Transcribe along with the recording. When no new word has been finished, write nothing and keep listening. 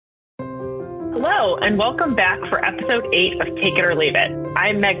Hello, and welcome back for episode 8 of Take It or Leave It.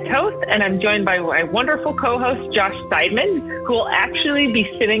 I'm Meg Toth, and I'm joined by my wonderful co-host, Josh Seidman, who will actually be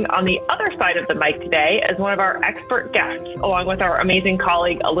sitting on the other side of the mic today as one of our expert guests, along with our amazing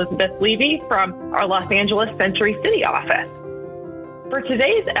colleague, Elizabeth Levy from our Los Angeles Century City office. For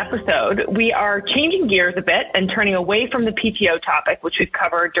today's episode, we are changing gears a bit and turning away from the PTO topic, which we've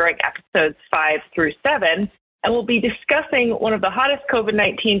covered during episodes 5 through 7, and we'll be discussing one of the hottest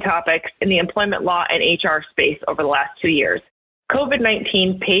COVID-19 topics in the employment law and HR space over the last 2 years,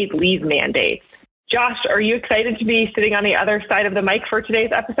 COVID-19 paid leave mandates. Josh, are you excited to be sitting on the other side of the mic for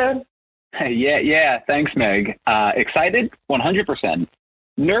today's episode? Yeah. Thanks, Meg. Excited? 100%.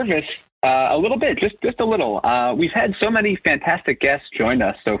 Nervous? A little bit, just a little. We've had so many fantastic guests join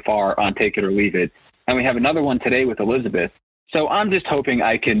us so far on Take It or Leave It, and we have another one today with Elizabeth. So I'm just hoping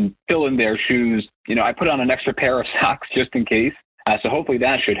I can fill in their shoes. You know, I put on an extra pair of socks just in case. So hopefully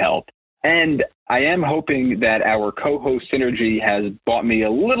that should help. And I am hoping that our co-host synergy has bought me a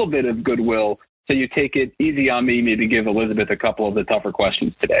little bit of goodwill. So you take it easy on me, maybe give Elizabeth a couple of the tougher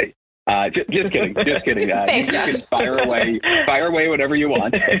questions today. Just kidding. Thanks, you Josh. can fire away whatever you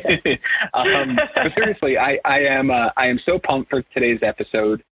want. But seriously, I am so pumped for today's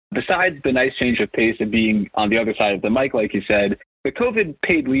episode. Besides the nice change of pace of being on the other side of the mic, like you said, the COVID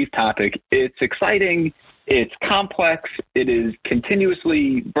paid leave topic, it's exciting, it's complex, it is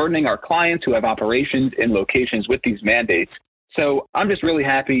continuously burdening our clients who have operations in locations with these mandates. So I'm just really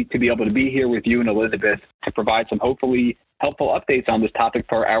happy to be able to be here with you and Elizabeth to provide some hopefully helpful updates on this topic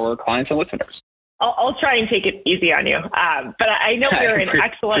for our clients and listeners. I'll try and take it easy on you, but I know we're in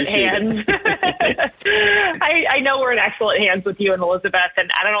excellent hands. I know we're in excellent hands with you and Elizabeth,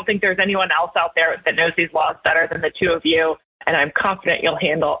 and I don't think there's anyone else out there that knows these laws better than the two of you, and I'm confident you'll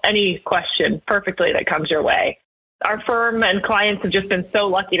handle any question perfectly that comes your way. Our firm and clients have just been so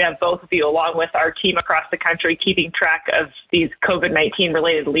lucky to have both of you, along with our team across the country, keeping track of these COVID-19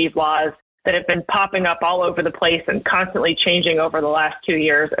 related leave laws that have been popping up all over the place and constantly changing over the last 2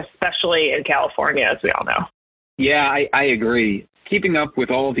 years, especially in California, as we all know. Yeah, I agree. Keeping up with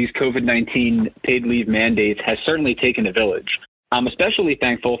all of these COVID-19 paid leave mandates has certainly taken a village. I'm especially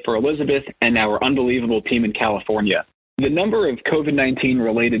thankful for Elizabeth and our unbelievable team in California. The number of COVID-19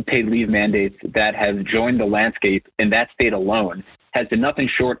 related paid leave mandates that have joined the landscape in that state alone has been nothing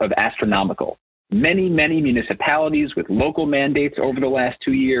short of astronomical. Many municipalities with local mandates over the last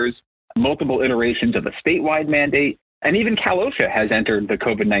 2 years, multiple iterations of a statewide mandate, and even Cal OSHA has entered the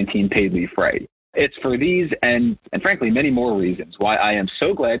COVID-19 paid leave fray. It's for these and frankly, many more reasons why I am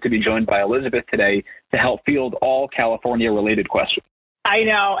so glad to be joined by Elizabeth today to help field all California-related questions. I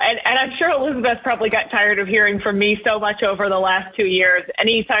know, and I'm sure Elizabeth probably got tired of hearing from me so much over the last 2 years.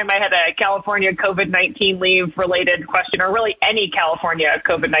 Anytime I had a California COVID-19 leave-related question, or really any California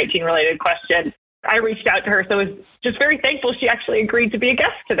COVID-19 related question, I reached out to her, so I was just very thankful she actually agreed to be a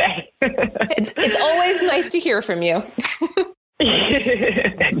guest today. It's always nice to hear from you.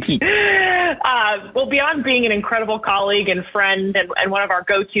 Well, beyond being an incredible colleague and friend and one of our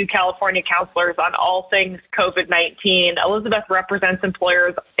go-to California counselors on all things COVID-19, Elizabeth represents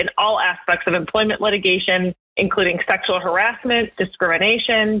employers in all aspects of employment litigation, including sexual harassment,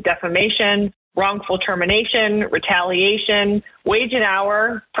 discrimination, defamation, wrongful termination, retaliation, wage and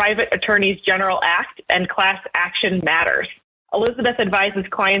hour, Private Attorneys General Act, and class action matters. Elizabeth advises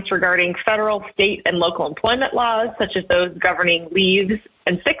clients regarding federal, state, and local employment laws, such as those governing leaves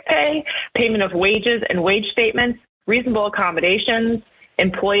and sick pay, payment of wages and wage statements, reasonable accommodations,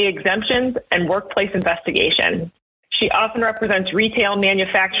 employee exemptions, and workplace investigation. She often represents retail,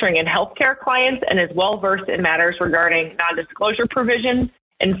 manufacturing, and healthcare clients and is well-versed in matters regarding non-disclosure provisions,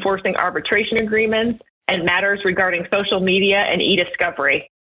 enforcing arbitration agreements, and matters regarding social media and e-discovery.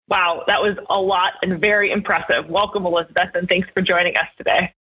 Wow, that was a lot and very impressive. Welcome, Elizabeth, and thanks for joining us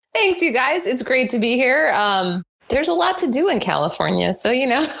today. Thanks, you guys. It's great to be here. There's a lot to do in California, so you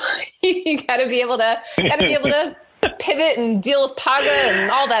got to be able to pivot and deal with PAGA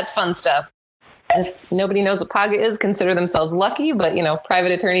and all that fun stuff. If nobody knows what PAGA is, consider themselves lucky. But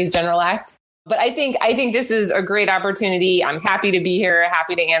Private Attorneys General Act. But I think this is a great opportunity. I'm happy to be here,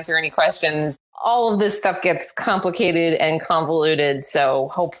 happy to answer any questions. All of this stuff gets complicated and convoluted. So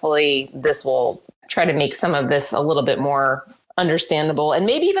hopefully this will try to make some of this a little bit more understandable and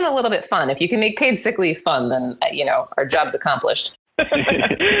maybe even a little bit fun. If you can make paid sick leave fun, then, our job's accomplished. We're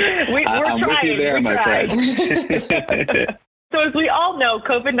I'm trying. with you there, my friend. So as we all know,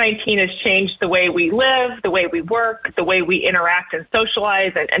 COVID-19 has changed the way we live, the way we work, the way we interact and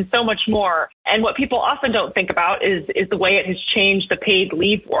socialize, and so much more. And what people often don't think about is the way it has changed the paid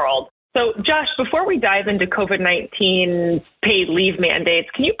leave world. So, Josh, before we dive into COVID-19 paid leave mandates,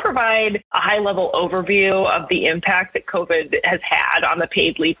 can you provide a high-level overview of the impact that COVID has had on the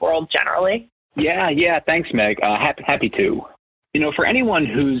paid leave world generally? Yeah. Thanks, Meg. Happy to. For anyone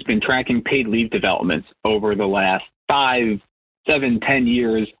who's been tracking paid leave developments over the last 5, 7, 10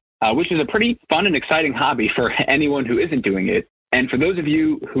 years, which is a pretty fun and exciting hobby for anyone who isn't doing it. And for those of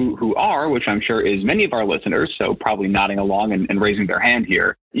you who are, which I'm sure is many of our listeners, so probably nodding along and raising their hand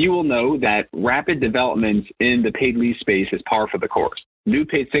here, you will know that rapid developments in the paid leave space is par for the course. New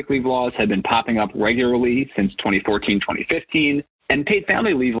paid sick leave laws have been popping up regularly since 2014, 2015, and paid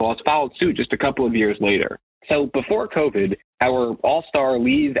family leave laws followed suit just a couple of years later. So before COVID, our all-star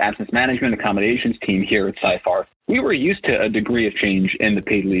leave absence management accommodations team here at Seyfarth, we were used to a degree of change in the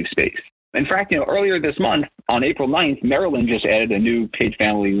paid leave space. In fact, earlier this month, on April 9th, Maryland just added a new paid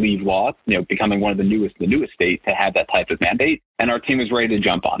family leave law, becoming one of the newest states to have that type of mandate, and our team was ready to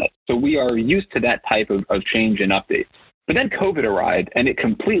jump on it. So we are used to that type of change and updates. But then COVID arrived, and it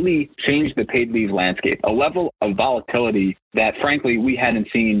completely changed the paid leave landscape, a level of volatility that, frankly, we hadn't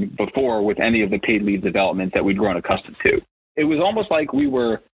seen before with any of the paid leave developments that we'd grown accustomed to. It was almost like we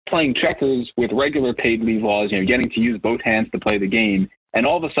were playing checkers with regular paid leave laws, getting to use both hands to play the game. And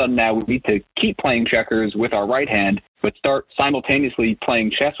all of a sudden now we need to keep playing checkers with our right hand, but start simultaneously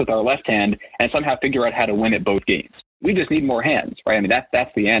playing chess with our left hand and somehow figure out how to win at both games. We just need more hands, right? I mean,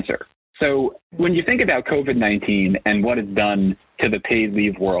 that's the answer. So when you think about COVID-19 and what it's done to the paid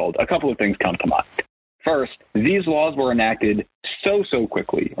leave world, a couple of things come to mind. First, these laws were enacted so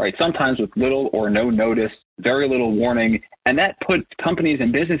quickly, right? Sometimes with little or no notice, very little warning, and that put companies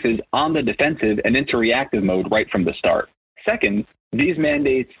and businesses on the defensive and into reactive mode right from the start. Second, these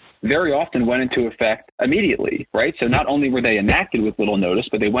mandates very often went into effect immediately, right? So not only were they enacted with little notice,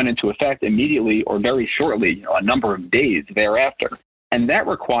 but they went into effect immediately or very shortly, a number of days thereafter. And that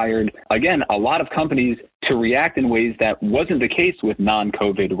required, again, a lot of companies to react in ways that wasn't the case with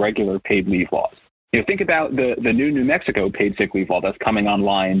non-COVID regular paid leave laws. Think about the new New Mexico paid sick leave law that's coming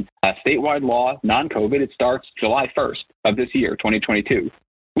online. A statewide law, non-COVID, it starts July 1st of this year, 2022.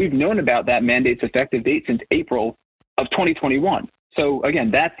 We've known about that mandate's effective date since April of 2021. So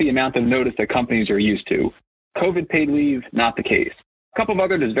again, that's the amount of notice that companies are used to. COVID paid leave, not the case. A couple of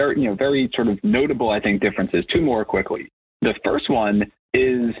other just very sort of notable, I think, differences. Two more quickly. The first one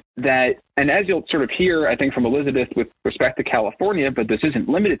is that, and as you'll sort of hear, I think, from Elizabeth with respect to California, but this isn't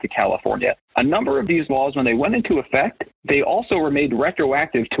limited to California, a number of these laws, when they went into effect, they also were made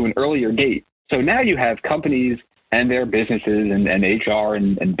retroactive to an earlier date. So now you have companies and their businesses and HR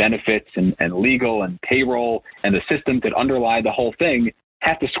and benefits and legal and payroll and the systems that underlie the whole thing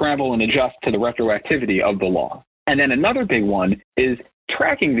have to scramble and adjust to the retroactivity of the law. And then another big one is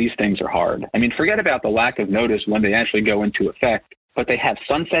tracking these things are hard. I mean, forget about the lack of notice when they actually go into effect, but they have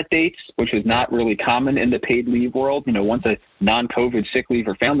sunset dates, which is not really common in the paid leave world. Once a non-COVID sick leave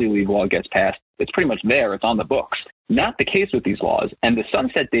or family leave law gets passed, it's pretty much there. It's on the books. Not the case with these laws. And the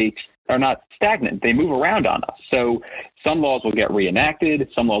sunset dates are not stagnant. They move around on us. So some laws will get reenacted.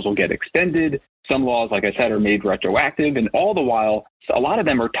 Some laws will get extended. Some laws, like I said, are made retroactive. And all the while, a lot of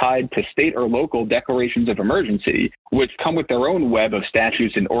them are tied to state or local declarations of emergency, which come with their own web of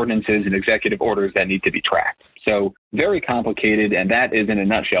statutes and ordinances and executive orders that need to be tracked. So very complicated. And that is, in a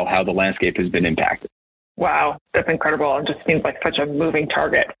nutshell, how the landscape has been impacted. Wow, that's incredible. It just seems like such a moving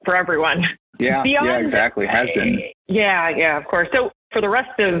target for everyone. Yeah, exactly. Has been. Yeah, of course. So for the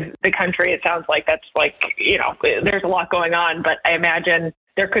rest of the country, it sounds like that's there's a lot going on, but I imagine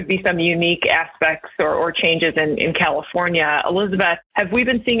there could be some unique aspects or changes in California. Elizabeth, have we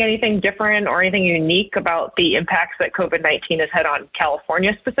been seeing anything different or anything unique about the impacts that COVID-19 has had on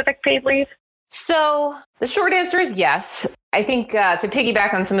California-specific paid leave? So the short answer is yes. I think to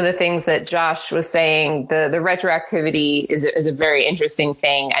piggyback on some of the things that Josh was saying, the retroactivity is a very interesting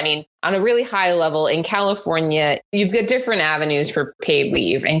thing. I mean, on a really high level in California, you've got different avenues for paid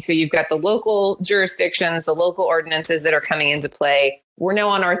leave. And so you've got the local jurisdictions, the local ordinances that are coming into play. We're now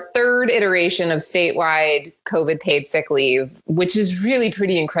on our third iteration of statewide COVID paid sick leave, which is really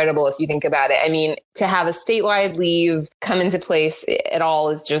pretty incredible if you think about it. I mean, to have a statewide leave come into place at all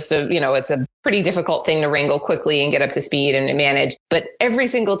is just it's a pretty difficult thing to wrangle quickly and get up to speed and manage. But every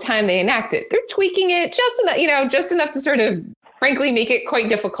single time they enact it, they're tweaking it just enough to sort of frankly make it quite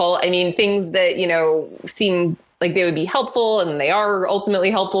difficult. I mean, things that, seem like they would be helpful and they are ultimately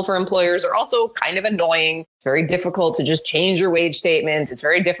helpful for employers are also kind of annoying. It's very difficult to just change your wage statements. It's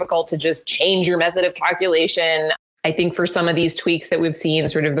very difficult to just change your method of calculation. I think for some of these tweaks that we've seen,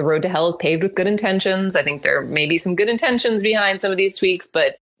 sort of the road to hell is paved with good intentions. I think there may be some good intentions behind some of these tweaks,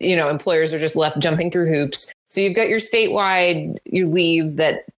 but employers are just left jumping through hoops. So you've got your statewide leaves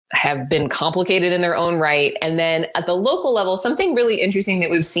that have been complicated in their own right. And then at the local level, something really interesting that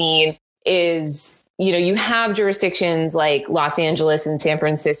we've seen is, you have jurisdictions like Los Angeles and San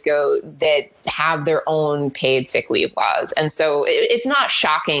Francisco that have their own paid sick leave laws. And so it's not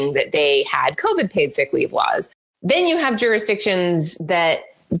shocking that they had COVID paid sick leave laws. Then you have jurisdictions that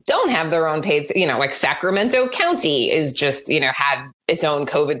don't have their own paid, like Sacramento County is just, had its own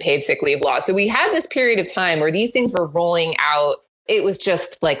COVID paid sick leave law. So we had this period of time where these things were rolling out. It was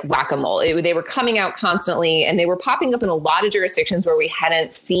just like whack-a-mole. They were coming out constantly, and they were popping up in a lot of jurisdictions where we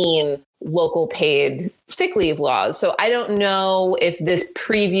hadn't seen local paid sick leave laws. So I don't know if this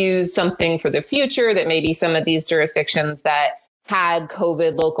previews something for the future, that maybe some of these jurisdictions that had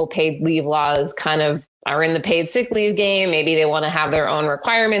COVID local paid leave laws kind of are in the paid sick leave game. Maybe they want to have their own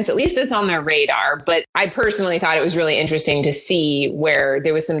requirements. At least it's on their radar. But I personally thought it was really interesting to see where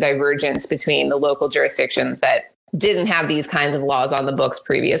there was some divergence between the local jurisdictions that didn't have these kinds of laws on the books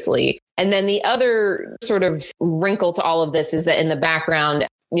previously. And then the other sort of wrinkle to all of this is that in the background,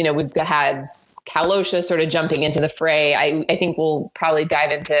 we've had Cal OSHA sort of jumping into the fray. I think we'll probably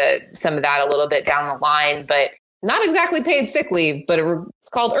dive into some of that a little bit down the line, but not exactly paid sick leave, but it's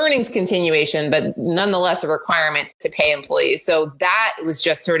called earnings continuation, but nonetheless a requirement to pay employees. So that was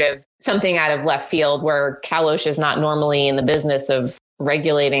just sort of something out of left field, where Cal OSHA is not normally in the business of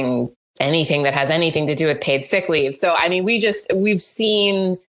regulating anything that has anything to do with paid sick leave. So, we've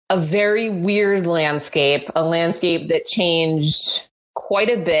seen a very weird landscape, a landscape that changed quite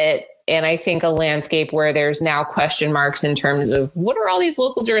a bit. And I think a landscape where there's now question marks in terms of what are all these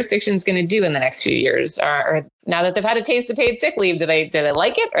local jurisdictions going to do in the next few years? Or now that they've had a taste of paid sick leave, do they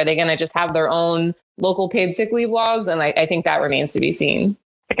like it? Are they going to just have their own local paid sick leave laws? And I think that remains to be seen.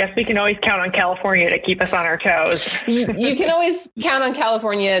 I guess we can always count on California to keep us on our toes. You can always count on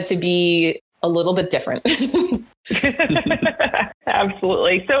California to be a little bit different.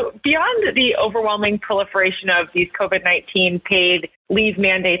 Absolutely. So beyond the overwhelming proliferation of these COVID-19 paid leave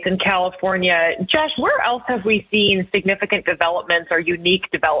mandates in California, Josh, where else have we seen significant developments or unique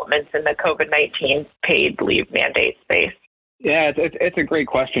developments in the COVID-19 paid leave mandate space? Yeah, it's a great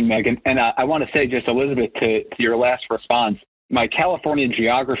question, Megan. And I want to say just, Elizabeth, to your last response, my California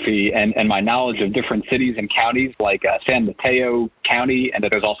geography and my knowledge of different cities and counties like San Mateo County, and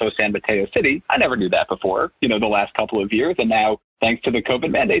that there's also San Mateo City. I never knew that before, the last couple of years. And now, thanks to the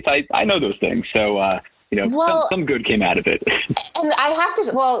COVID mandates, I know those things. So, some good came out of it. And I have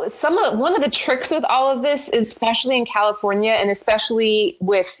to, one of the tricks with all of this, especially in California, and especially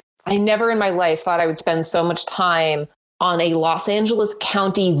I never in my life thought I would spend so much time on a Los Angeles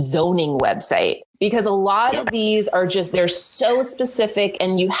County zoning website, because a lot of these are they're so specific,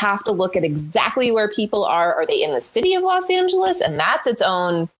 and you have to look at exactly where people are. Are they in the city of Los Angeles? And that's its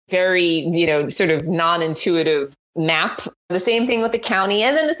own very, sort of non-intuitive map. The same thing with the county.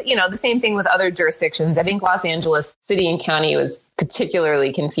 And then the same thing with other jurisdictions. I think Los Angeles city and county was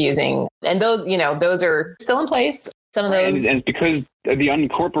particularly confusing. And those are still in place. Some of those. And because the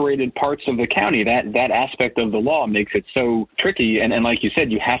unincorporated parts of the county, that aspect of the law makes it so tricky. And like you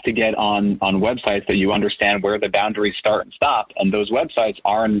said, you have to get on websites that you understand where the boundaries start and stop. And those websites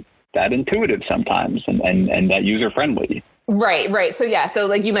aren't that intuitive sometimes and that user friendly. Right. So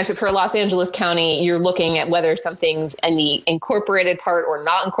like you mentioned, for Los Angeles County, you're looking at whether something's in the incorporated part or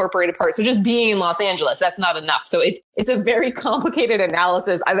not incorporated part. So just being in Los Angeles, that's not enough. So it's a very complicated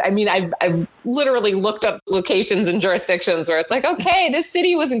analysis. I've literally looked up locations and jurisdictions where it's like, okay, this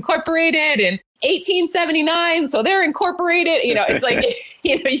city was incorporated in 1879, so they're incorporated. It's like,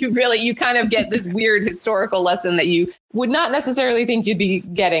 you kind of get this weird historical lesson that you would not necessarily think you'd be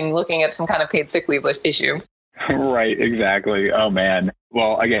getting looking at some kind of paid sick leave issue. Right, exactly. Oh, man.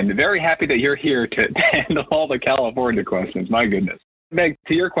 Well, again, very happy that you're here to handle all the California questions. My goodness. Meg,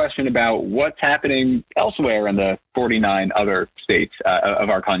 to your question about what's happening elsewhere in the 49 other states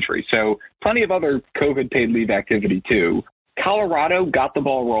of our country. So plenty of other COVID paid leave activity, too. Colorado got the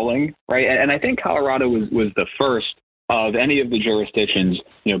ball rolling, right? And I think Colorado was the first of any of the jurisdictions,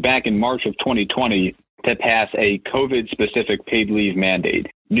 back in March of 2020 to pass a COVID-specific paid leave mandate.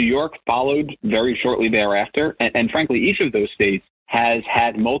 New York followed very shortly thereafter, and frankly, each of those states has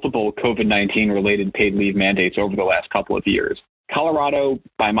had multiple COVID-19 related paid leave mandates over the last couple of years. Colorado,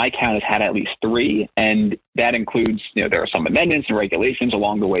 by my count, has had at least 3, and that includes, there are some amendments and regulations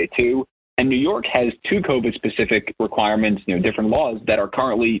along the way too. And New York has 2 COVID-specific requirements, different laws that are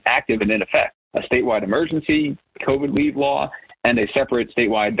currently active and in effect: a statewide emergency COVID leave law and a separate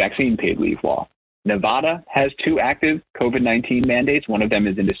statewide vaccine paid leave law. Nevada has 2 active COVID-19 mandates. One of them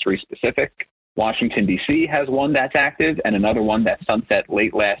is industry specific. Washington, D.C. has one that's active and another one that sunset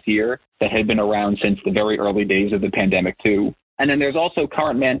late last year that had been around since the very early days of the pandemic too. And then there's also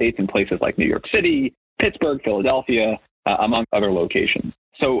current mandates in places like New York City, Pittsburgh, Philadelphia, among other locations.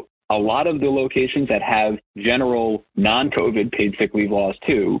 So a lot of the locations that have general non-COVID paid sick leave laws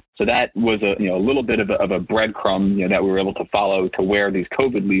too. So that was a little bit of a breadcrumb that we were able to follow to where these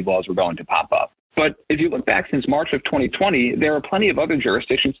COVID leave laws were going to pop up. But if you look back since March of 2020, there are plenty of other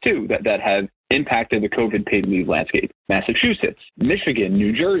jurisdictions too that have impacted the COVID paid leave landscape. Massachusetts, Michigan,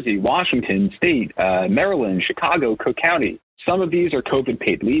 New Jersey, Washington State, Maryland, Chicago, Cook County. Some of these are COVID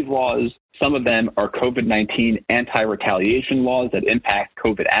paid leave laws. Some of them are COVID-19 anti-retaliation laws that impact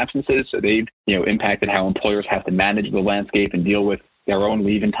COVID absences. So they've impacted how employers have to manage the landscape and deal with their own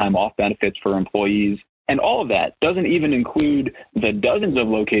leave and time off benefits for employees. And all of that doesn't even include the dozens of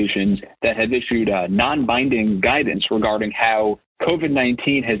locations that have issued non-binding guidance regarding how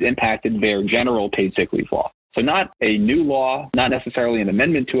COVID-19 has impacted their general paid sick leave law. So not a new law, not necessarily an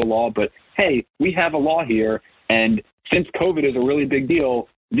amendment to a law, but hey, we have a law here. And since COVID is a really big deal,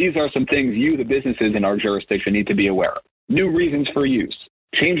 these are some things you, the businesses in our jurisdiction, need to be aware of. New reasons for use,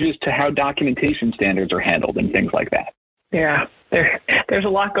 changes to how documentation standards are handled, and things like that. Yeah, there's a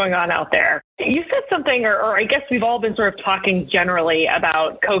lot going on out there. You said something, or I guess we've all been sort of talking generally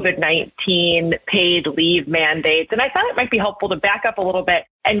about COVID-19 paid leave mandates, and I thought it might be helpful to back up a little bit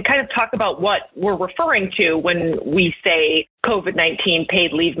and kind of talk about what we're referring to when we say COVID-19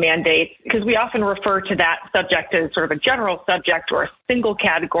 paid leave mandates, because we often refer to that subject as sort of a general subject or a single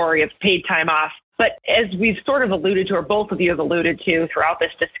category of paid time off. But as we've sort of alluded to, or both of you have alluded to throughout this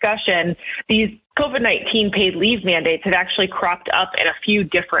discussion, these COVID-19 paid leave mandates have actually cropped up in a few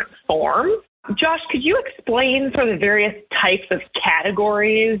different forms. Josh, could you explain sort of the various types of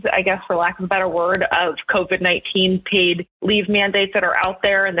categories, I guess, for lack of a better word, of COVID-19 paid leave mandates that are out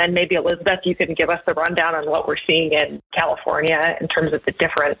there? And then maybe, Elizabeth, you can give us the rundown on what we're seeing in California in terms of the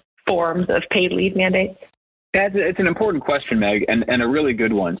different forms of paid leave mandates. It's an important question, Meg, and a really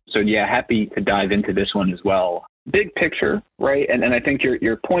good one. So, yeah, happy to dive into this one as well. Big picture, right? And I think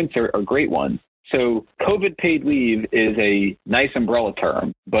your points are great ones. So COVID paid leave is a nice umbrella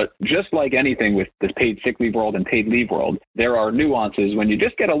term, but just like anything with this paid sick leave world and paid leave world, there are nuances when you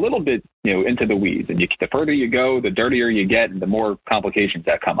just get a little bit, into the weeds. And the further you go, the dirtier you get, and the more complications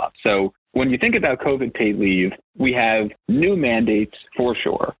that come up. So when you think about COVID paid leave, we have new mandates for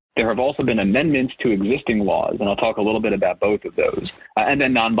sure. There have also been amendments to existing laws, and I'll talk a little bit about both of those, and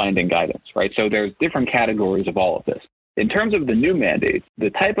then non-binding guidance, right? So there's different categories of all of this. In terms of the new mandates, the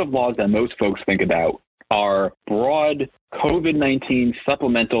type of laws that most folks think about are broad COVID-19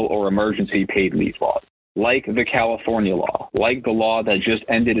 supplemental or emergency paid leave laws, like the California law, like the law that just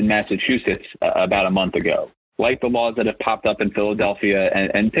ended in Massachusetts about a month ago, like the laws that have popped up in Philadelphia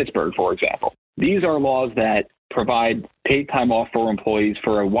and Pittsburgh, for example. These are laws that provide paid time off for employees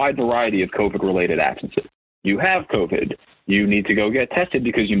for a wide variety of COVID-related absences. You have COVID. You need to go get tested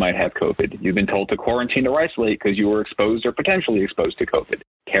because you might have COVID. You've been told to quarantine or isolate because you were exposed or potentially exposed to COVID.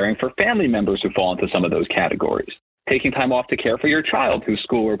 Caring for family members who fall into some of those categories. Taking time off to care for your child whose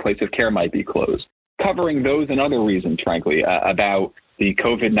school or place of care might be closed. Covering those and other reasons, frankly, about the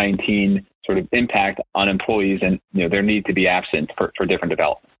COVID-19 sort of impact on employees and their need to be absent for different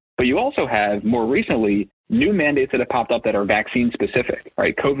developments. But you also have, more recently, new mandates that have popped up that are vaccine specific,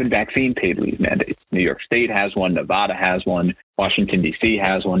 right? COVID vaccine paid leave mandates. New York State has one, Nevada has one, Washington, D.C.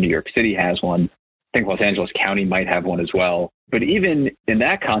 has one, New York City has one. I think Los Angeles County might have one as well. But even in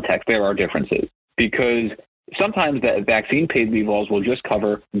that context, there are differences because sometimes the vaccine paid leave laws will just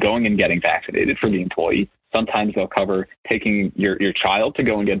cover going and getting vaccinated for the employee. Sometimes they'll cover taking your child to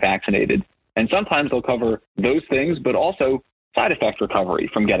go and get vaccinated. And sometimes they'll cover those things, but also side effect recovery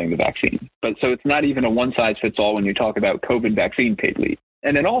from getting the vaccine. But so it's not even a one size fits all when you talk about COVID vaccine paid leave.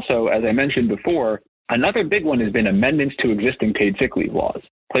 And then also, as I mentioned before, another big one has been amendments to existing paid sick leave laws.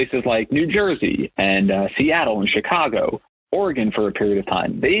 Places like New Jersey and Seattle and Chicago, Oregon for a period of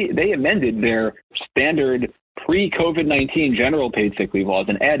time, they amended their standard pre-COVID-19 general paid sick leave laws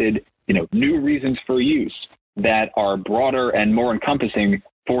and added, new reasons for use that are broader and more encompassing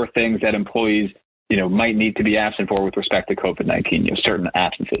for things that employees might need to be absent for with respect to COVID-19, certain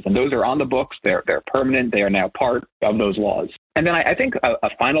absences. And those are on the books. They're permanent. They are now part of those laws. And then I think a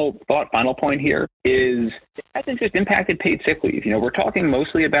final point here is that it just impacted paid sick leave. We're talking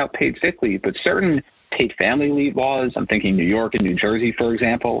mostly about paid sick leave, but certain paid family leave laws, I'm thinking New York and New Jersey, for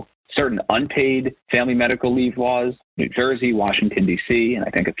example, certain unpaid family medical leave laws, New Jersey, Washington, D.C., and I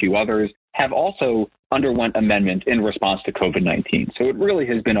think a few others, have also underwent amendment in response to COVID-19. So it really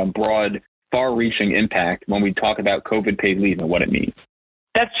has been a broad, far-reaching impact when we talk about COVID paid leave and what it means.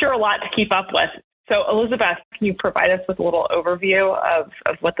 That's sure a lot to keep up with. So, Elizabeth, can you provide us with a little overview of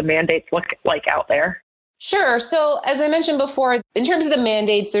what the mandates look like out there? Sure. So as I mentioned before, in terms of the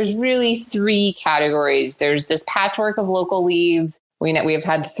mandates, there's really three categories. There's this patchwork of local leaves. We have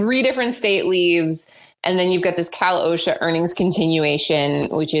had 3 different state leaves. And then you've got this Cal OSHA earnings continuation,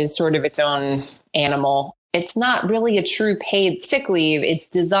 which is sort of its own animal. It's not really a true paid sick leave. It's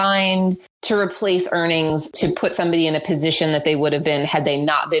designed to replace earnings, to put somebody in a position that they would have been had they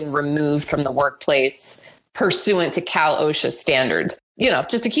not been removed from the workplace pursuant to Cal OSHA standards.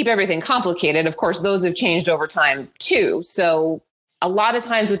 Just to keep everything complicated, of course, those have changed over time too. So a lot of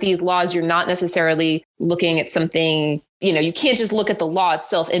times with these laws, you're not necessarily looking at something, you can't just look at the law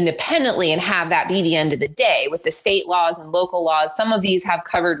itself independently and have that be the end of the day. With the state laws and local laws, some of these have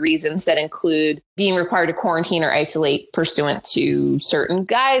covered reasons that include being required to quarantine or isolate pursuant to certain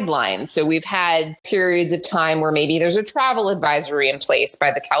guidelines. So we've had periods of time where maybe there's a travel advisory in place by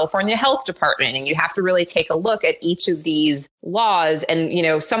the California Health Department, and you have to really take a look at each of these laws, and,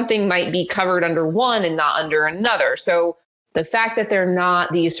 something might be covered under one and not under another. So the fact that they're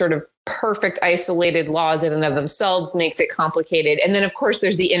not these sort of perfect isolated laws in and of themselves makes it complicated. And then, of course,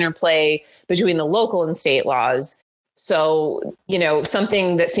 there's the interplay between the local and state laws. So,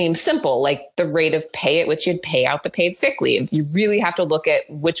 something that seems simple, like the rate of pay at which you'd pay out the paid sick leave, you really have to look at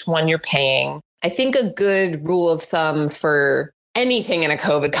which one you're paying. I think a good rule of thumb for anything in a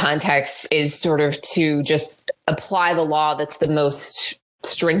COVID context is sort of to just apply the law that's the most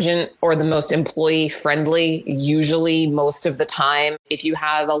stringent or the most employee friendly, usually most of the time. If you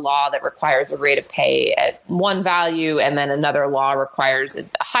have a law that requires a rate of pay at one value and then another law requires a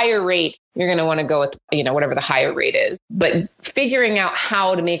higher rate, you're going to want to go with, whatever the higher rate is. But figuring out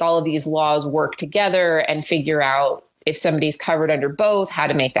how to make all of these laws work together and figure out if somebody's covered under both, how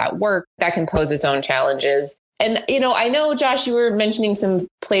to make that work, that can pose its own challenges. And, I know, Josh, you were mentioning some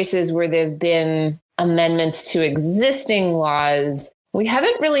places where there've been amendments to existing laws. We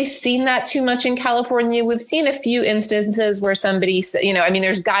haven't really seen that too much in California. We've seen a few instances where somebody,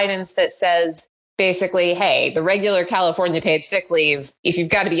 there's guidance that says basically, hey, the regular California paid sick leave, if you've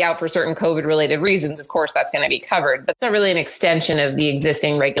got to be out for certain COVID related reasons, of course, that's going to be covered. But it's not really an extension of the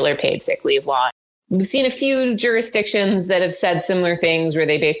existing regular paid sick leave law. We've seen a few jurisdictions that have said similar things where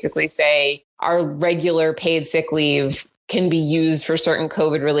they basically say our regular paid sick leave can be used for certain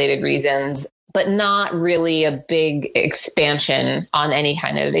COVID related reasons, but not really a big expansion on any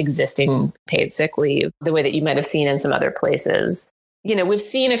kind of existing paid sick leave, the way that you might have seen in some other places. We've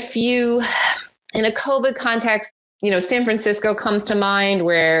seen a few in a COVID context. San Francisco comes to mind,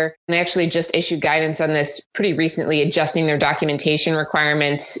 where they actually just issued guidance on this pretty recently, adjusting their documentation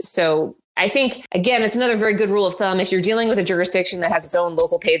requirements. So I think, again, it's another very good rule of thumb. If you're dealing with a jurisdiction that has its own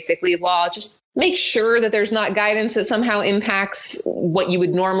local paid sick leave law, just make sure that there's not guidance that somehow impacts what you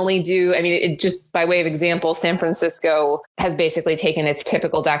would normally do. It just by way of example, San Francisco has basically taken its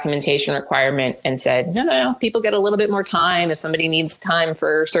typical documentation requirement and said, no, people get a little bit more time. If somebody needs time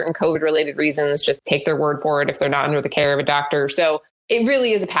for certain COVID related reasons, just take their word for it if they're not under the care of a doctor. So it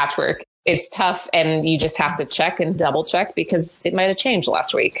really is a patchwork. It's tough, and you just have to check and double check because it might have changed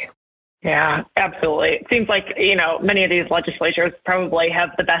last week. Yeah, absolutely. It seems like, many of these legislatures probably have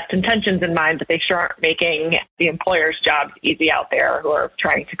the best intentions in mind, but they sure aren't making the employers' jobs easy out there who are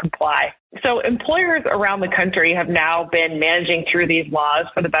trying to comply. So employers around the country have now been managing through these laws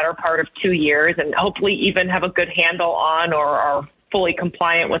for the better part of 2 years, and hopefully even have a good handle on or are fully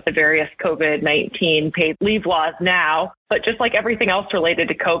compliant with the various COVID-19 paid leave laws now. But just like everything else related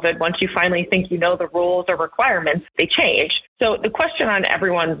to COVID, once you finally think you know the rules or requirements, they change. So the question on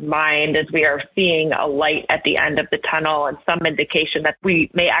everyone's mind is, we are seeing a light at the end of the tunnel and some indication that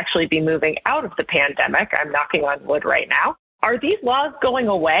we may actually be moving out of the pandemic. I'm knocking on wood right now. Are these laws going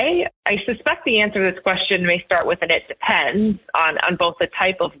away? I suspect the answer to this question may start with an it depends on both the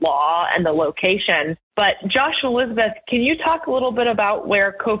type of law and the location. But Josh and Elizabeth, can you talk a little bit about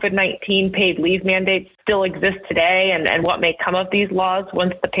where COVID-19 paid leave mandates still exist today and what may come of these laws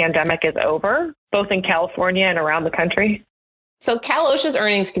once the pandemic is over, both in California and around the country? So Cal OSHA's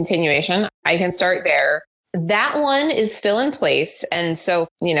earnings continuation, I can start there. That one is still in place. And so,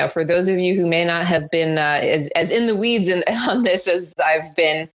 for those of you who may not have been as in the weeds on this as I've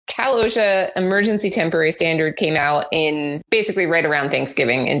been, Cal OSHA emergency temporary standard came out in basically right around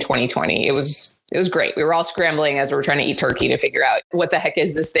Thanksgiving in 2020. It was great. We were all scrambling as we were trying to eat turkey to figure out what the heck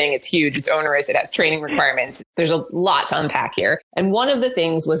is this thing? It's huge. It's onerous. It has training requirements. There's a lot to unpack here. And one of the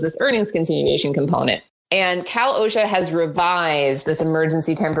things was this earnings continuation component. And Cal OSHA has revised this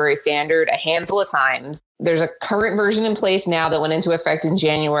emergency temporary standard a handful of times. There's a current version in place now that went into effect in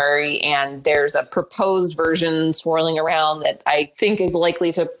January, and there's a proposed version swirling around that I think is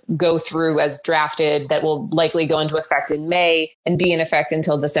likely to go through as drafted that will likely go into effect in May and be in effect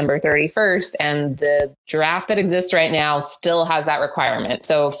until December 31st. And the draft that exists right now still has that requirement.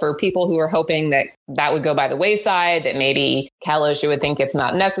 So for people who are hoping that that would go by the wayside, that maybe Cal OSHA would think it's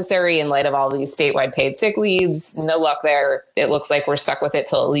not necessary in light of all these statewide paid sick leaves, no luck there. It looks like we're stuck with it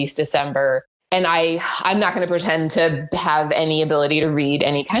till at least December. And I'm not going to pretend to have any ability to read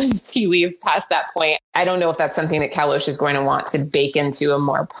any kind of tea leaves past that point. I don't know if that's something that Cal OSHA is going to want to bake into a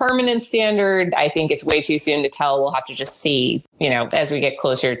more permanent standard. I think it's way too soon to tell. We'll have to just see, as we get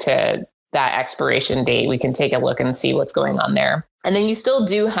closer to that expiration date, we can take a look and see what's going on there. And then you still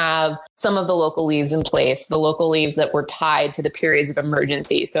do have some of the local leaves in place, the local leaves that were tied to the periods of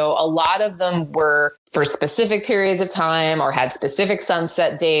emergency. So a lot of them were for specific periods of time or had specific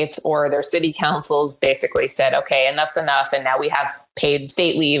sunset dates, or their city councils basically said, okay, enough's enough. And now we have paid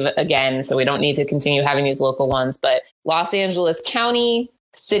state leave again, so we don't need to continue having these local ones. But Los Angeles County,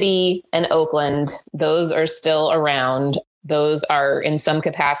 City, and Oakland, those are still around. Those are in some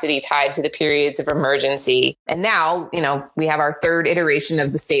capacity tied to the periods of emergency. And now, we have our third iteration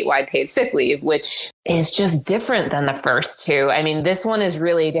of the statewide paid sick leave, which is just different than the first two. I mean, this one is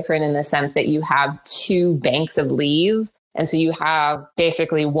really different in the sense that you have two banks of leave. And so you have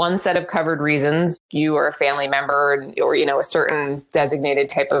basically one set of covered reasons. You are a family member or, a certain designated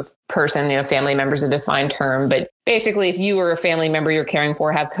type of person, family member is a defined term. But basically, if you or a family member you're caring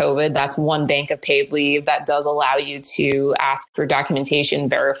for have COVID, that's one bank of paid leave that does allow you to ask for documentation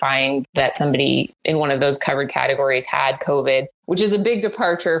verifying that somebody in one of those covered categories had COVID, which is a big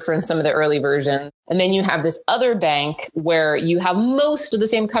departure from some of the early versions. And then you have this other bank where you have most of the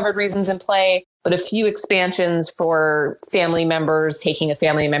same covered reasons in play, but a few expansions for family members, taking a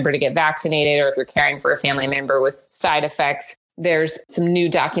family member to get vaccinated, or if you're caring for a family member with side effects. There's some new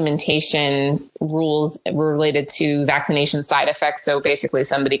documentation rules related to vaccination side effects. So basically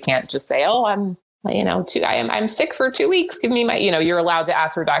somebody can't just say, oh, I'm sick for 2 weeks. Give me my, you're allowed to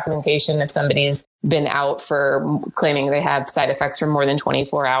ask for documentation if somebody's been out for claiming they have side effects for more than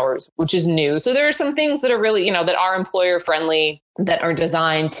 24 hours, which is new. So there are some things that are really, that are employer friendly, that are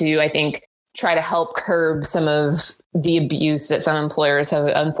designed to, I think, try to help curb some of the abuse that some employers have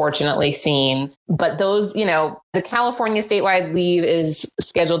unfortunately seen. But those, the California statewide leave is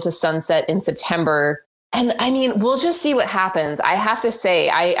scheduled to sunset in September. And I mean, we'll just see what happens. I have to say,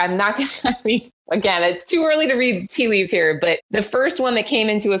 I'm not going to, again, it's too early to read tea leaves here, but the first one that came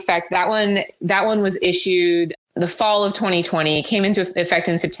into effect, that one was issued the fall of 2020, came into effect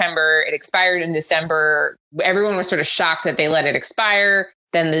in September. It expired in December. Everyone was sort of shocked that they let it expire.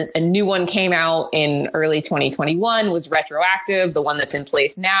 Then a new one came out in early 2021, was retroactive. The one that's in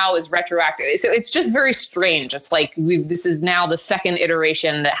place now is retroactive. So it's just very strange. It's like this is now the second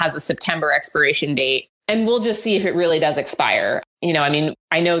iteration that has a September expiration date. And we'll just see if it really does expire.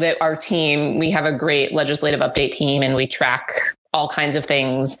 I know that our team, we have a great legislative update team and we track all kinds of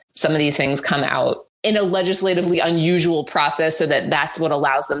things. Some of these things come out in a legislatively unusual process so that's what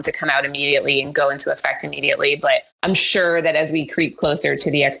allows them to come out immediately and go into effect immediately. But I'm sure that as we creep closer to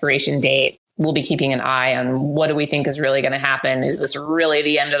the expiration date, we'll be keeping an eye on what do we think is really going to happen. Is this really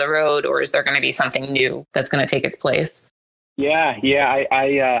the end of the road, or is there going to be something new that's going to take its place? Yeah.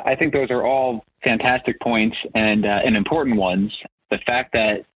 I think those are all fantastic points and important ones. The fact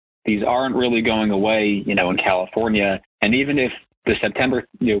that these aren't really going away, in California, and even if the September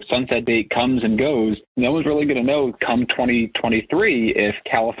sunset date comes and goes, no one's really going to know come 2023 if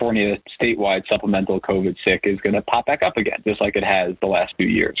California statewide supplemental COVID sick is going to pop back up again, just like it has the last few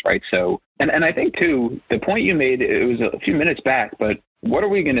years, right? So, and I think too, the point you made, it was a few minutes back, but what are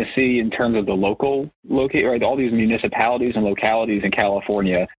we going to see in terms of the right? All these municipalities and localities in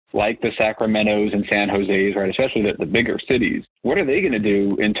California, like the Sacramentos and San Jose's, right? Especially the bigger cities. What are they going to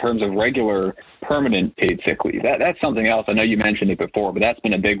do in terms of regular permanent paid sick leave? That's something else. I know you mentioned it before, but that's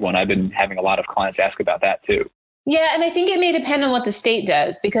been a big one. I've been having a lot of clients ask about that too. Yeah. And I think it may depend on what the state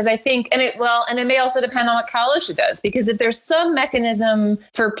does, because I think, and it may also depend on what Cal OSHA does, because if there's some mechanism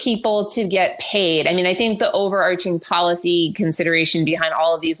for people to get paid, I think the overarching policy consideration behind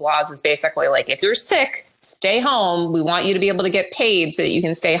all of these laws is basically like, if you're sick, stay home. We want you to be able to get paid so that you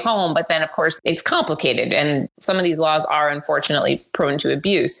can stay home. But then, of course, it's complicated. And some of these laws are unfortunately prone to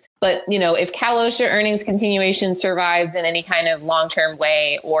abuse. But, if Cal OSHA earnings continuation survives in any kind of long-term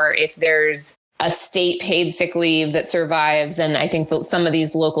way, or if there's a state paid sick leave that survives, then I think that some of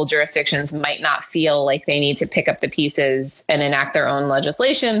these local jurisdictions might not feel like they need to pick up the pieces and enact their own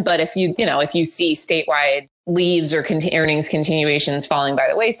legislation. But if you see statewide leaves or earnings continuations falling by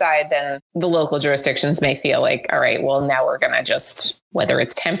the wayside, then the local jurisdictions may feel like, all right, well, now we're going to just, whether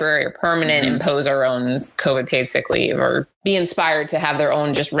it's temporary or permanent, impose our own COVID paid sick leave or be inspired to have their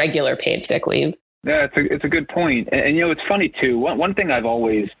own just regular paid sick leave. Yeah, it's a good point. And it's funny, too. One thing I've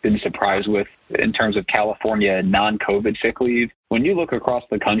always been surprised with in terms of California non-COVID sick leave, when you look across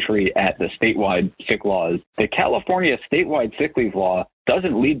the country at the statewide sick laws, the California statewide sick leave law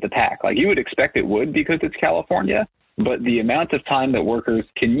doesn't lead the pack. Like you would expect it would because it's California, but the amount of time that workers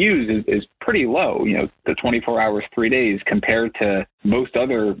can use is pretty low, the 24 hours, 3 days compared to most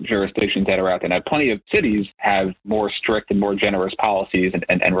other jurisdictions that are out there. Now, plenty of cities have more strict and more generous policies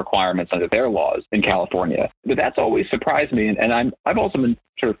and requirements under their laws in California. But that's always surprised me. And I've also been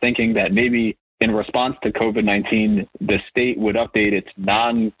sort of thinking that maybe in response to COVID-19, the state would update its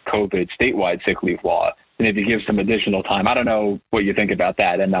non-COVID statewide sick leave law and maybe give some additional time. I don't know what you think about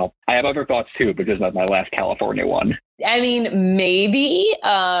that. And I have other thoughts too, but just not my last California one. I mean, maybe.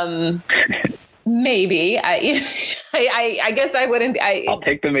 Maybe. I guess I wouldn't. I'll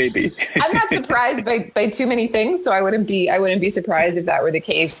take the maybe. I'm not surprised by too many things, so I wouldn't be surprised if that were the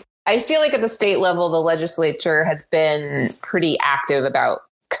case. I feel like at the state level, the legislature has been pretty active about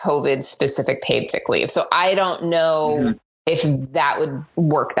COVID specific paid sick leave. So I don't know if that would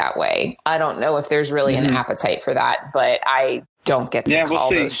work that way. I don't know if there's really an appetite for that, but I don't get to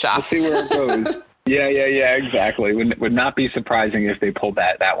call those shots. We'll see where it goes. Yeah, exactly. Would not be surprising if they pulled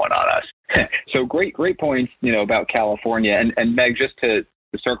that one on us. So great points, about California. And Meg, just to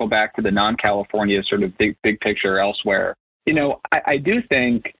circle back to the non-California sort of big picture elsewhere, I do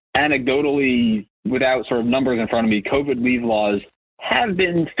think anecdotally, without sort of numbers in front of me, COVID leave laws have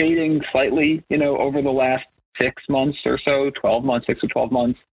been fading slightly, over the last 6 months or so, 12 months, 6 to 12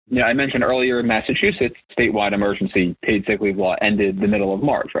 months. I mentioned earlier in Massachusetts, statewide emergency paid sick leave law ended the middle of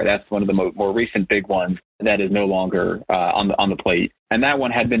March, right? That's one of the more recent big ones that is no longer on the plate. And that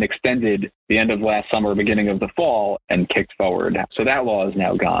one had been extended the end of last summer, beginning of the fall, and kicked forward. So that law is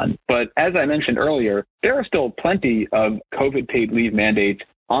now gone. But as I mentioned earlier, there are still plenty of COVID paid leave mandates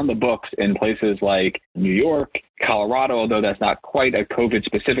on the books in places like New York, Colorado, although that's not quite a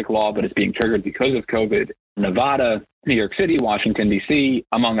COVID-specific law, but it's being triggered because of COVID, Nevada, New York City, Washington, D.C.,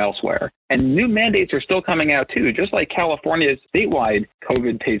 among elsewhere. And new mandates are still coming out, too, just like California's statewide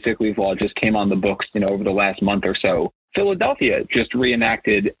COVID paid sick leave law just came on the books, over the last month or so. Philadelphia just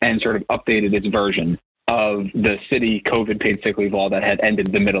reenacted and sort of updated its version of the city COVID paid sick leave law that had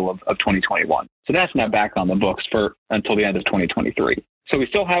ended the middle of 2021. So that's now back on the books until the end of 2023. So we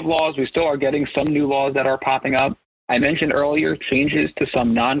still have laws. We still are getting some new laws that are popping up. I mentioned earlier changes to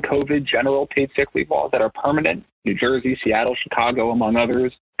some non-COVID general paid sick leave laws that are permanent. New Jersey, Seattle, Chicago, among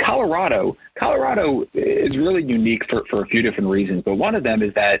others. Colorado is really unique for a few different reasons, but one of them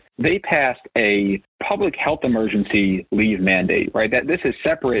is that they passed a public health emergency leave mandate, right? That this is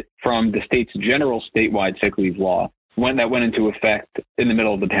separate from the state's general statewide sick leave law when that went into effect in the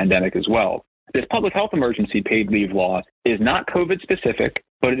middle of the pandemic as well. This public health emergency paid leave law is not COVID specific,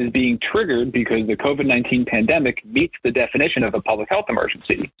 but it is being triggered because the COVID-19 pandemic meets the definition of a public health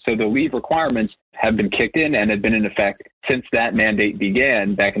emergency. So the leave requirements have been kicked in and have been in effect since that mandate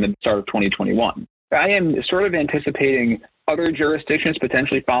began back in the start of 2021. I am sort of anticipating other jurisdictions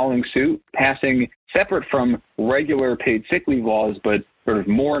potentially following suit, passing separate from regular paid sick leave laws, but sort of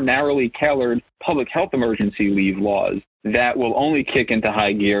more narrowly tailored public health emergency leave laws that will only kick into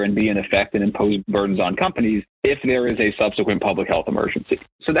high gear and be in effect and impose burdens on companies if there is a subsequent public health emergency.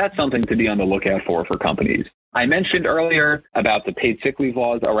 So that's something to be on the lookout for companies. I mentioned earlier about the paid sick leave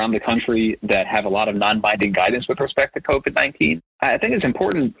laws around the country that have a lot of non-binding guidance with respect to COVID-19. I think it's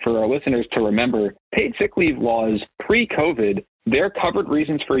important for our listeners to remember paid sick leave laws pre-COVID, their covered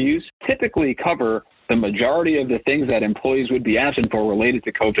reasons for use typically cover the majority of the things that employees would be absent for related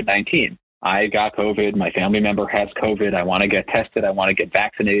to COVID-19. I got COVID, my family member has COVID, I want to get tested, I want to get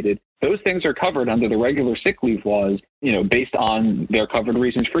vaccinated. Those things are covered under the regular sick leave laws, based on their covered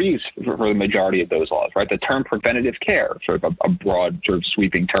reasons for use for the majority of those laws, right? The term preventative care, sort of a broad, sort of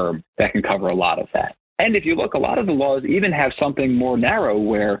sweeping term that can cover a lot of that. And if you look, a lot of the laws even have something more narrow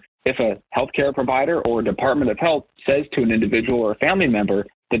where if a healthcare provider or Department of Health says to an individual or a family member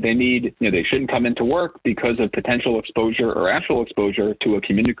that they need, they shouldn't come into work because of potential exposure or actual exposure to a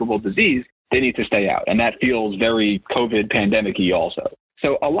communicable disease, they need to stay out. And that feels very COVID pandemic-y also.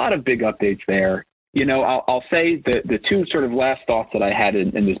 So a lot of big updates there. I'll say the two sort of last thoughts that I had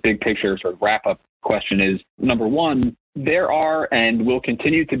in this big picture sort of wrap up question is, number one, there are and will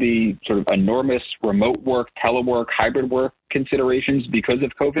continue to be sort of enormous remote work, telework, hybrid work considerations because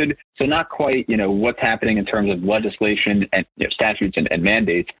of COVID. So not quite, what's happening in terms of legislation and statutes and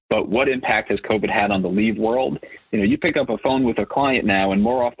mandates, but what impact has COVID had on the leave world? You pick up a phone with a client now, and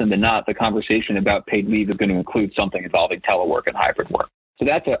more often than not, the conversation about paid leave is going to include something involving telework and hybrid work. So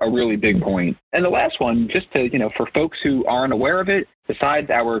that's a really big point. And the last one, just to, for folks who aren't aware of it,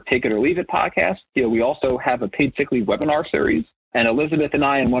 besides our Take It or Leave It podcast, we also have a paid sick leave webinar series. And Elizabeth and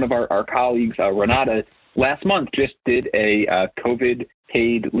I and one of our colleagues, Renata, last month just did a COVID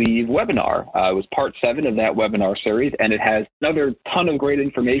paid leave webinar. It was part 7 of that webinar series, and it has another ton of great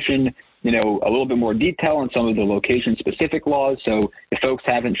information, a little bit more detail on some of the location-specific laws. So if folks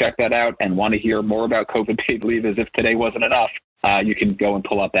haven't checked that out and want to hear more about COVID paid leave as if today wasn't enough, you can go and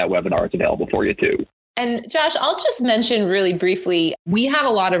pull up that webinar. It's available for you too. And Josh, I'll just mention really briefly, we have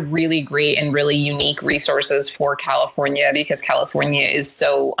a lot of really great and really unique resources for California because California is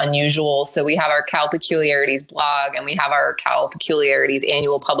so unusual. So we have our Cal Peculiarities blog, and we have our Cal Peculiarities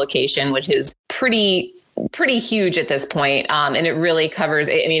annual publication, which is pretty huge at this point. And it really covers,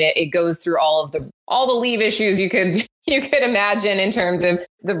 it goes through all the leave issues you could imagine in terms of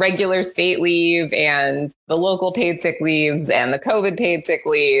the regular state leave and the local paid sick leaves and the COVID paid sick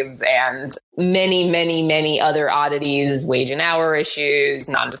leaves and many, many, many other oddities, wage and hour issues,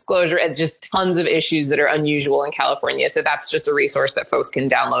 non-disclosure, and just tons of issues that are unusual in California. So that's just a resource that folks can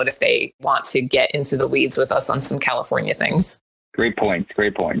download if they want to get into the weeds with us on some California things. Great points.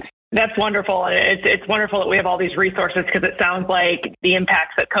 That's wonderful. It's wonderful that we have all these resources because it sounds like the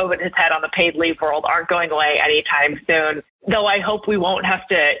impacts that COVID has had on the paid leave world aren't going away anytime soon. Though I hope we won't have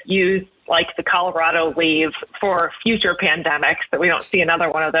to use like the Colorado leave for future pandemics, that we don't see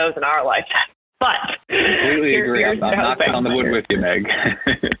another one of those in our lifetime. But completely agree. I'm knocking on the wood with you, Meg.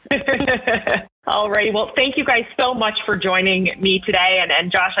 All right. Well, thank you guys so much for joining me today.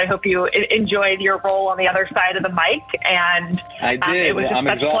 And Josh, I hope you enjoyed your role on the other side of the mic. And I did. It was just I'm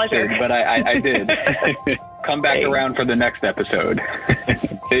such exhausted, pleasure. but I did. Come back around for the next episode.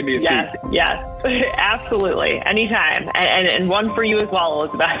 Save me a seat. Yes, absolutely. Anytime. And one for you as well,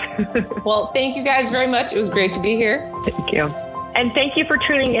 Elizabeth. Well, thank you guys very much. It was great to be here. Thank you. And thank you for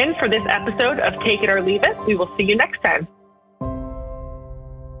tuning in for this episode of Take It or Leave It. We will see you next time.